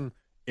Yeah. morning.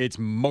 It's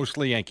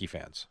mostly Yankee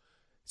fans.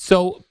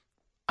 So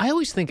I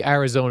always think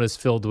Arizona's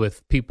filled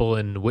with people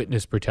in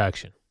witness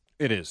protection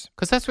It is.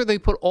 because that's where they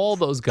put all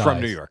those guys. From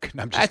New York.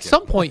 No, I'm just At kidding.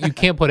 some point, you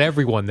can't put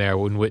everyone there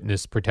in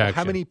witness protection.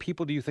 How many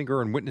people do you think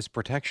are in witness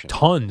protection?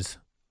 Tons.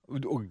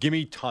 Give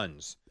me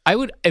tons. I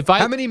would if I.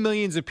 How many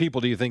millions of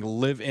people do you think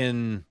live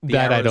in the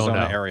That I don't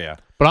Arizona know. area?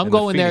 But I'm and the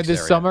going there Phoenix this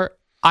area? summer.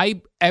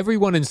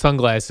 Everyone in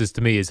sunglasses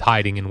to me is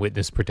hiding in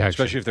witness protection.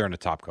 Especially if they're in a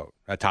top coat,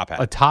 a top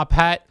hat. A top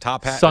hat,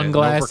 Top hat,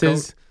 sunglasses. an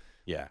overcoat.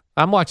 Yeah,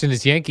 I'm watching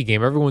this Yankee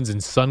game. Everyone's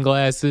in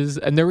sunglasses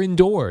and they're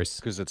indoors.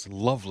 because it's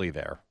lovely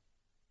there.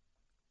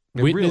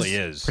 It Witness really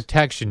is.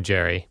 protection,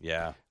 Jerry.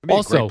 Yeah. It'd be a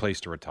Also- great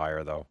place to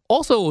retire, though.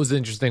 Also, what was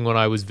interesting when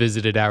I was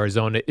visited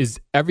Arizona is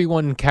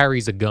everyone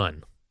carries a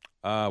gun,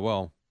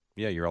 Well,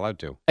 yeah, you're allowed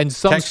to. and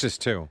some Texas,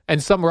 too.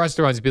 and some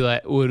restaurants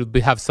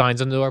have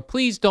signs on the door.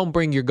 Please don't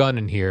bring your gun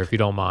in here if you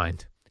don't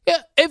mind.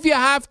 Yeah, if you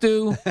have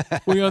to,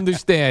 we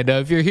understand.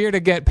 If you're here to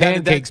get Now,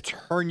 did pancakes, that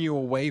turn you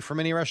away from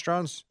any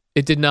restaurants?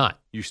 it did not.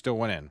 You still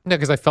went in? No,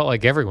 because I felt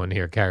like everyone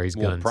here carries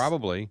Well, guns.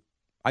 probably.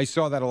 I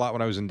saw that a lot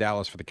when I was in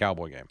Dallas for the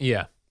Cowboy game.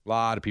 Yeah, A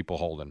lot of people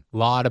holding. a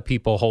lot of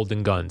people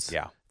holding guns.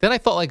 Yeah. Then I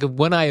felt like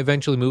when I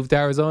eventually moved to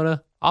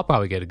Arizona, I'll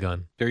probably get a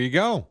gun. There you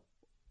go.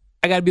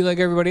 I got to be like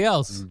everybody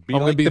else. Be I'm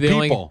gonna like the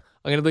only. people.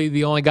 I'm gonna be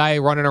the only guy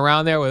running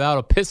around there without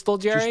a pistol,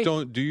 Jerry. Just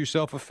don't do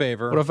yourself a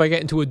favor. What if I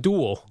get into a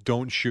duel?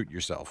 Don't shoot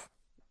yourself.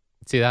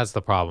 See, that's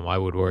the problem. I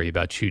would worry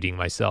about shooting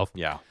myself.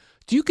 Yeah.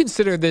 Do you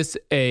consider this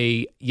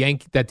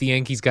that the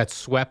Yankees got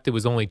swept? It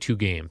was only 2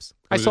 games.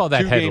 It I was saw a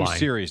that two-game headline.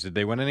 series. Did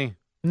they win any?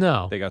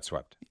 No, They got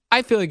swept.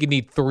 I feel like you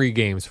need 3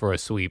 games for a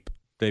sweep.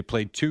 They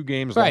played 2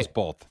 games, Right. lost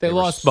both. They were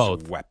lost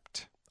both.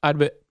 Swept. I'd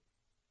be.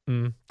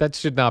 That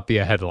should not be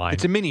a headline.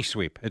 It's a mini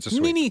sweep. It's a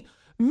sweep.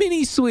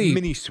 Mini sweep.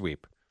 Mini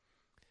sweep.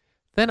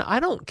 Then I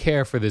don't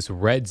care for this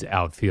Reds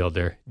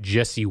outfielder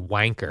Jesse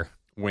Wanker.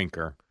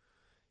 Winker.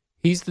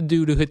 He's the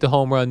dude who hit the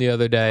home run the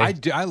other day.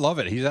 I love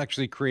it. He's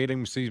actually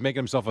he's making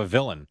himself a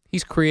villain.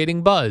 He's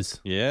creating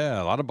buzz.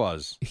 Yeah, a lot of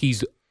buzz.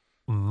 He's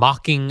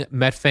mocking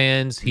Met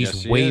fans. He's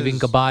Yes, he waving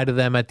is. goodbye to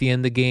them at the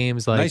end of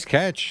games. Like Nice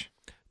catch.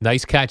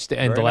 nice catch to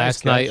end Very the nice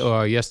last night catch.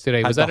 or yesterday.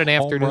 Had Was that the an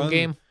home afternoon run.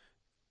 game?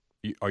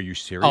 Are you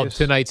serious? Oh,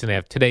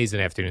 today's an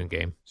afternoon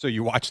game. So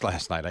you watched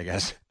last night, I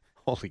guess.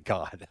 Holy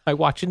God. I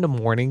watch in the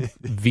morning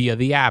via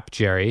the app,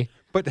 Jerry.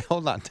 But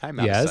hold on, time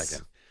out a Yes.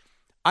 second.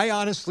 I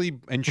honestly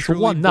and It's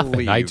truly 1-0.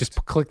 believed. I just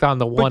clicked on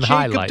the but one Jacob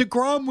highlight.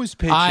 DeGrom was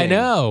pitching. I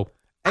know.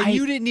 And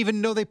you didn't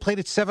even know they played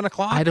at 7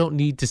 o'clock? I don't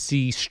need to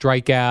see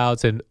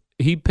strikeouts, and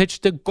he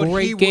pitched a But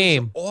great he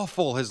game. was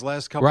awful his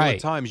last couple Right.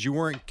 of times. You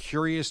weren't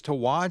curious to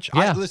watch?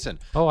 Yeah. Listen.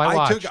 Oh, I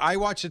watched. I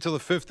watched it till the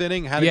 5th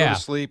inning, had to go Yeah. to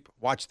sleep,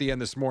 watched the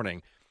end this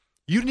morning.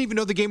 You didn't even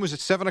know the game was at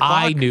 7 o'clock?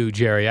 I knew,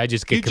 Jerry. I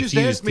just get You confused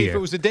just asked me here. if it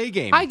was a day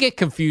game. I get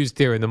confused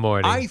here in the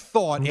morning. I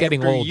thought I'm after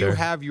getting you older.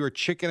 have your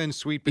chicken and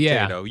sweet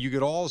Yeah. potato, you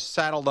get all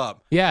saddled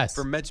up Yes.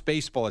 for Mets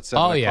baseball at 7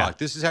 Oh, o'clock. yeah.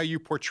 This is how you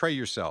portray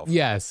yourself.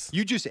 Yes.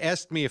 You just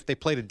asked me if they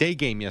played a day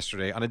game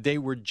yesterday on a day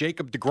where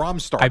Jacob DeGrom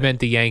started. I meant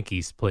the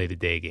Yankees played a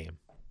day game.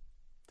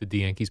 Did the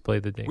Yankees play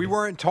the day we game?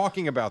 weren't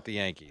talking about the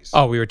Yankees.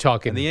 Oh, we were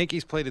talking And the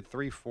Yankees played at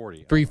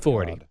 3:40.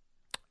 3:40.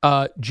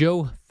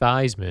 Joe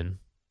Theismann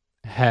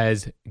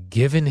has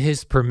given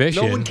his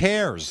permission. No one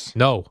cares.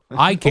 No,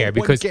 I care one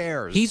because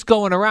cares. he's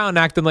going around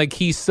acting like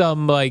he's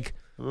some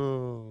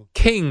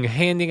king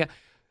handing out.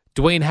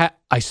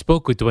 I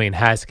spoke with Dwayne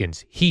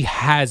Haskins. He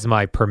has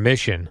my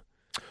permission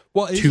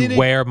Well, to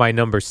wear my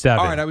number 7.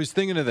 All right, I was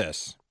thinking of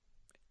this.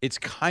 It's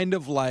kind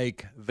of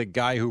like the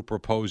guy who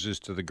proposes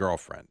to the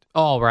girlfriend.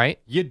 All right.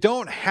 You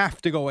don't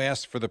have to go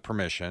ask for the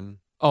permission,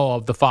 Oh,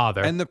 of the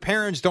father. and the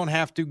parents don't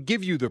have to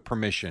give you the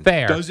permission.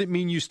 Fair. Doesn't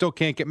mean you still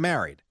can't get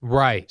married.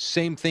 Right.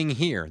 Same thing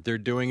here. They're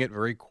doing it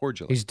very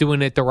cordially. He's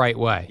doing it the right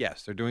way.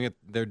 Yes, they're doing it.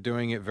 They're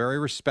doing it very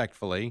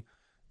respectfully,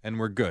 and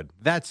we're good.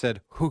 That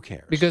said, who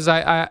cares? Because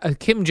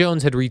Kim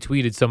Jones had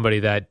retweeted somebody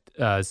that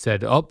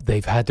said, "Oh,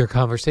 they've had their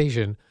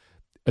conversation.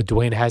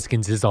 Dwayne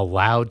Haskins is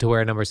allowed to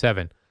wear number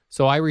 7."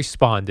 So I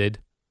responded,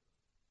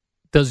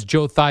 "Does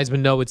Joe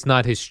Theismann know it's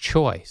not his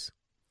choice?"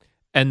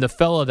 And the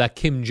fellow that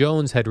Kim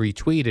Jones had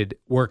retweeted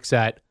works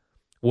at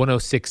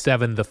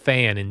 106.7 The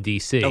Fan in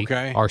D.C.,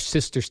 Okay. our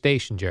sister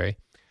station, Jerry.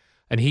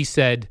 And he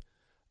said,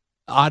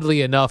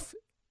 oddly enough,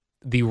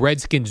 the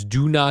Redskins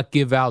do not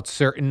give out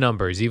certain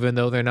numbers, even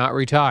though they're not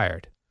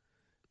retired,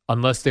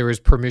 unless there is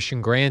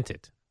permission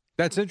granted.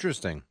 That's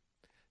interesting.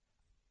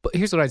 But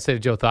here's what I'd say to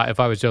Joe if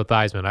I was Joe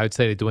Theismann. I would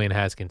say to Dwayne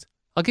Haskins,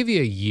 I'll give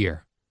you a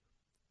year.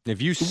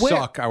 If you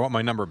suck, I want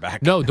my number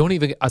back. No, don't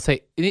even. I'll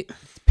say,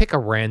 pick a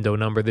rando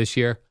number this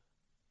year.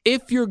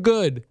 If you're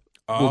good,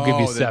 we'll give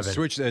you 7.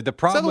 Switch the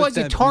problem. Otherwise,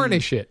 you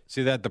tarnish it.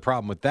 See that the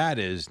problem with that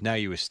is now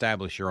you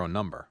establish your own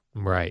number.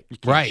 Right. You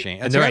can't Right.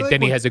 change. And That's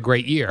then he when- has a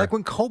great year. Like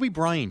when Kobe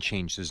Bryant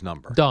changed his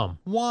number. Dumb.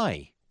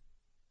 Why?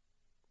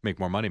 Make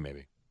more money,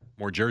 maybe.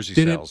 More jersey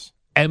Didn't sales.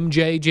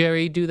 MJ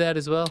Jerry do that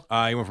as well?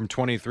 He went from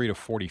 23 to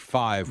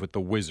 45 with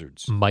the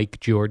Wizards. Mike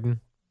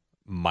Jordan.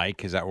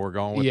 Mike, is that what we're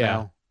going with Yeah.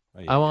 now?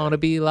 I want to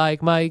be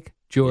like Mike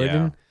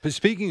Jordan. Yeah. But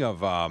speaking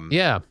of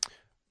Yeah.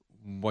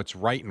 what's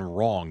right and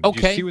wrong, did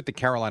Okay. you see what the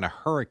Carolina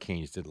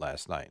Hurricanes did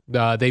last night?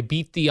 They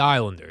beat the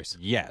Islanders.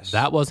 Yes.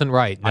 That wasn't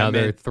right. Now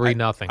they're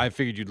 3-0. I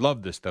figured you'd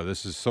love this, though.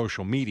 This is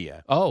social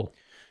media. Oh.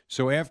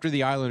 So after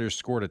the Islanders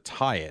scored to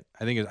tie it,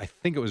 I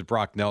think it was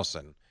Brock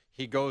Nelson.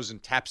 He goes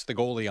and taps the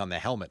goalie on the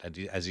helmet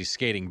as he's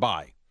skating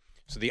by.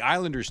 So the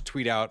Islanders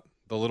tweet out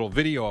the little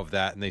video of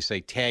that, and they say,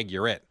 "Tag,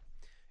 you're it."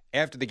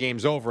 After the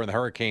game's over and the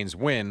Hurricanes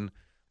win,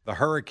 the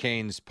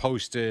Hurricanes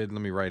posted,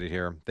 let me write it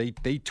here. They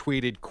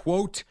tweeted,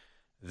 quote,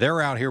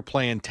 "They're out here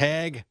playing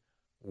tag.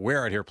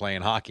 We're out here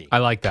playing hockey." I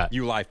like that.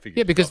 I figured.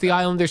 Yeah, you'd because love the that.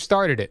 Islanders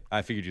started it.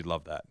 I figured you'd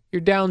love that.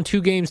 You're down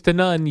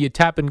 2-0, you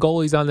tapping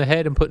goalies on the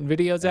head and putting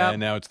videos out.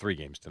 And now it's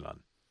 3-0.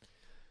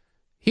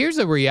 Here's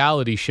a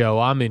reality show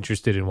I'm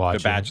interested in The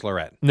watching.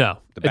 Bachelorette. No,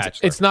 The it's-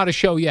 Bachelor. It's not a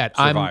show yet.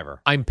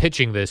 Survivor. I'm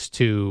pitching this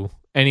to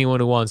anyone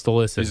who wants to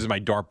listen. This is my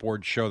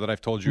dartboard show that I've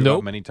told you Nope.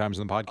 about many times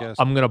in the podcast.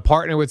 I'm going to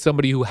partner with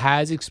somebody who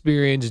has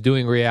experience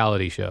doing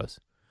reality shows.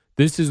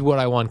 This is what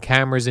I want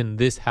cameras in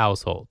this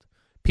household.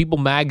 People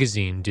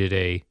Magazine did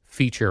a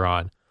feature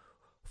on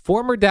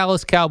former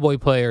Dallas Cowboy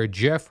player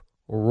Jeff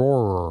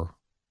Rohrer.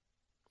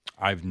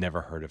 I've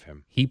never heard of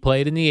him. He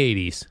played in the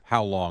 80s.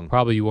 How long?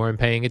 Probably you weren't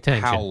paying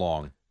attention. How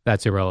long?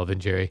 That's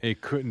irrelevant, Jerry.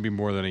 It couldn't be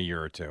more than a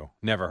year or two.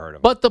 Never heard of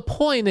him. But the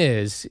point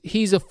is,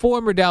 he's a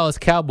former Dallas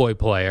Cowboy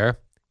player.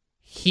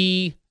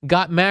 He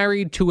got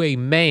married to a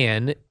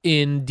man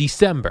in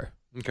December.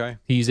 Okay.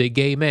 He's a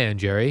gay man,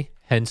 Jerry,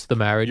 hence the You're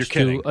marriage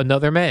kidding. to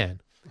another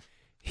man.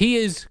 He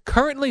is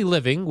currently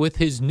living with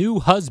his new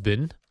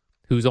husband,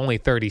 who's only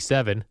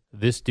 37.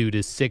 This dude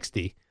is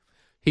 60.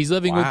 He's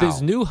living with his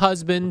Wow. new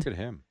husband, Look at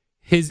him.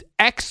 his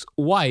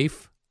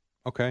ex-wife,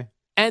 Okay.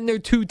 and their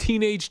 2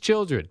 teenage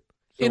children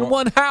So in what-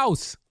 one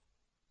house.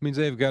 Means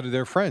they've got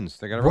their friends.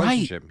 They got a Right.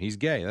 relationship. He's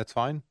gay. That's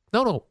fine.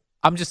 No.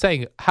 I'm just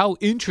saying how When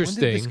did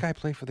interesting. this guy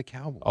play for the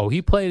Cowboys? Oh,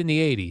 he played in the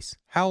 80s.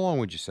 How long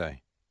would you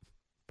say?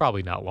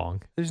 Probably not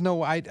long. There's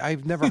no.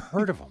 I've never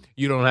heard of him.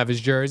 You don't have his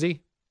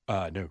jersey?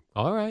 No.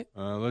 All right.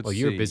 Let's Well,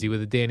 you're see. busy with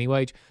the Danny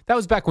Wage. That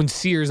was back when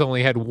Sears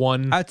only had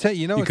one. I tell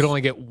you, you could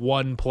only get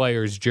one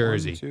player's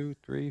jersey. 1, 2,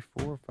 3,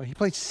 4, 5. He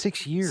played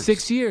 6 years.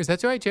 6 years.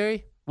 That's right,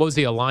 Jerry. What was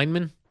he, a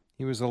lineman?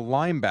 He was a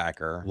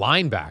linebacker.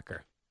 Linebacker.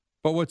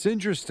 But what's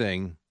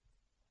interesting,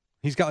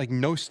 he's got like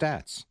no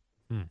stats.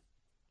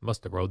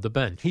 Must have rode the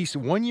bench. He's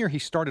 1 year he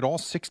started all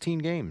 16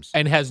 games.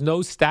 And has no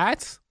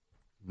stats?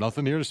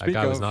 Nothing here to That speak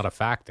guy of. was not a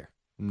factor.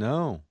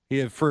 No. He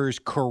had for his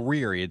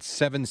career, he had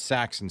 7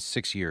 sacks in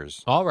 6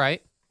 years. All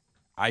right.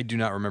 I do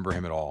not remember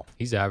him at all.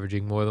 He's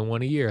averaging more than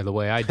one a year, the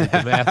way I did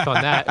the math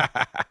on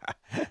that.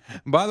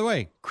 By the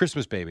way,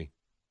 Christmas baby.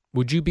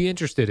 Would you be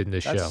interested in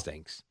this That show?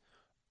 stinks.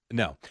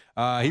 No.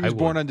 He was would.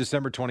 born on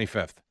December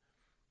 25th.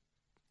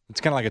 It's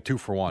kind of like a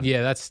 2-for-1.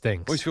 Yeah, that I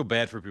stinks. always feel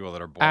bad for people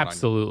that are born on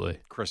Absolutely.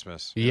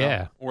 Christmas.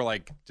 Yeah. Or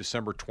like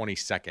December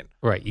 22nd.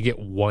 Right. You get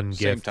one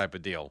Same gift. type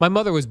of deal. My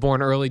mother was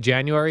born early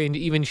January, and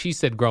even she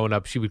said growing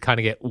up she would kind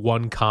of get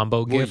one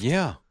combo Well, gift.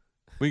 yeah.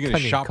 We're going I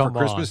to mean, shop for come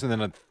Christmas on.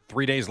 and then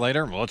 3 days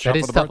later, well, let's shop That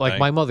for is the tough. birthday. Like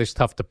my mother's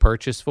tough to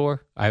purchase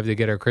for. I have to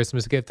get her a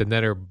Christmas gift, and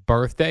then her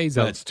birthday's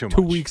That's too much.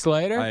 2 weeks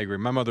later. I agree.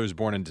 My mother was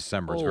born in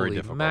December. It's very Holy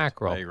difficult.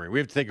 mackerel. I agree. We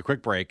have to take a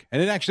quick break,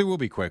 and it actually will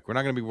be quick. We're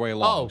not going to be way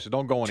long, so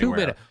don't go 2 anywhere.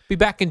 minutes. Be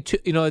back in 2.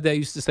 You know what they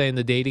used to say in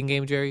the dating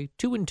game, Jerry?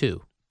 2 and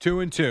 2. 2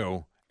 and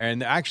 2.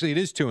 And actually, it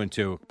is 2 and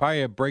 2.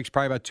 Probably a break's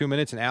probably about 2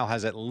 minutes, and Al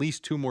has at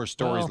least 2 more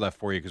stories Well, left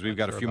for you because we've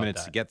got a sure few about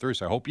minutes to that. get through.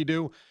 So I hope you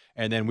do.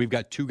 And then we've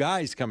got 2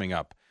 guys coming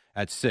up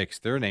at 6.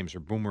 Their names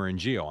are Boomer and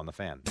Gio on the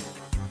Fan.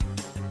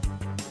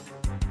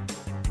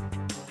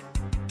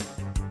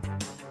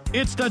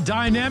 It's the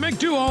dynamic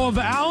duo of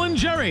Al and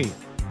Jerry,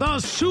 the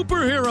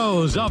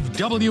superheroes of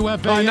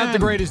WFAN. Not the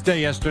greatest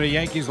day yesterday.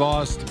 Yankees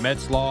lost,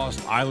 Mets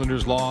lost,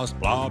 Islanders lost,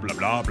 blah, blah,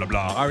 blah, blah,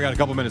 blah. All right, we got a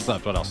couple minutes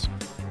left. What else?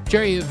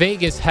 Jerry,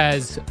 Vegas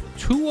has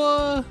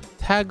Tua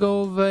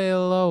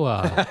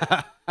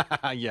Tagovailoa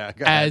Yeah,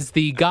 go ahead. as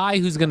the guy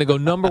who's going to go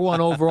number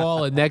 1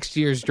 overall in next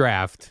year's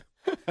draft.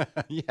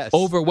 Yes.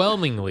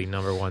 Overwhelmingly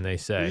number 1, they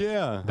say.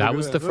 Yeah. That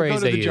was the phrase Go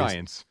to they the used.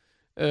 Giants.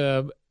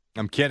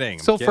 I'm kidding.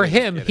 So for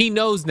kidding, I'm him, kidding. he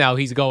knows now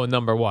he's going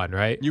number one,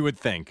 right? You would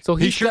think. So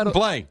he he's shouldn't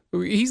gotta-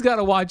 play. He's got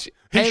to watch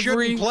He every.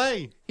 shouldn't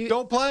play.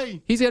 Don't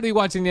play. He's got to be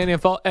watching the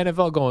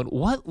NFL going,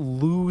 what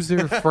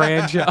loser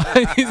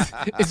franchise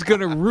is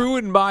going to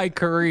ruin my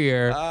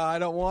career I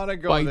don't want to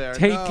go by there.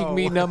 taking No.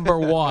 me number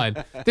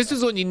one? This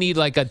is when you need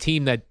like a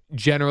team that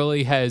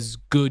generally has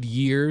good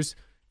years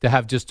to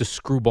have just a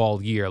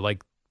screwball year,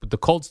 like the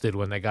Colts did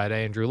when they got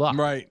Andrew Luck.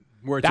 Right.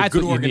 Where it's That's a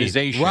good what you need.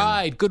 organization.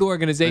 Right, good And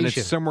organization.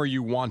 it's somewhere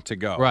you want to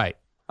go. Right.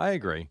 I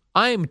agree.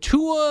 I'm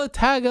Tua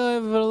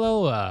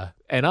Tagovailoa,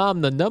 and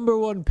I'm the number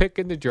one pick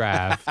in the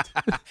draft.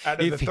 Out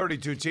of If the he-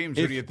 32 teams,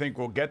 who do you think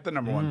will get the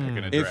number one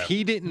pick in the If draft?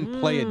 he didn't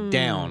play it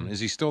down, is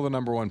he still the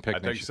number one pick? I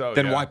think next so, year?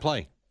 Then yeah. why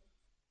play?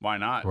 Why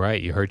not?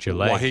 Right, you hurt your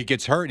leg. Why he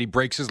gets hurt, he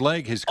breaks his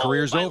leg, his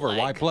career's over.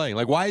 Why play?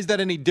 Like, why is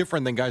that any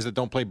different than guys that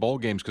don't play bowl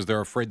games because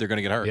they're afraid they're going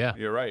to get hurt? Yeah.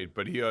 You're right,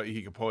 but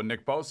he could pull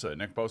Nick Bosa.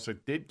 Nick Bosa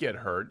did get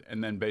hurt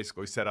and then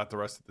basically set out the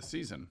rest of the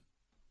season.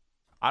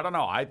 I don't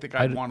know. I think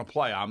I'd want to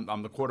play.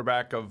 I'm the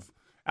quarterback of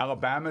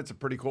Alabama. It's a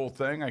pretty cool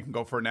thing. I can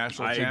go for a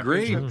national I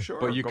agree. championship. Sure,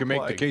 But you go can make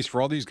play. the case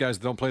for all these guys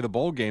that don't play the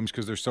bowl games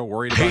because they're so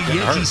worried about Hey, getting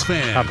Yankees hurt.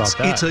 fans, How about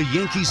that? it's a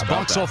Yankees How about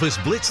box that? office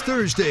blitz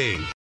Thursday.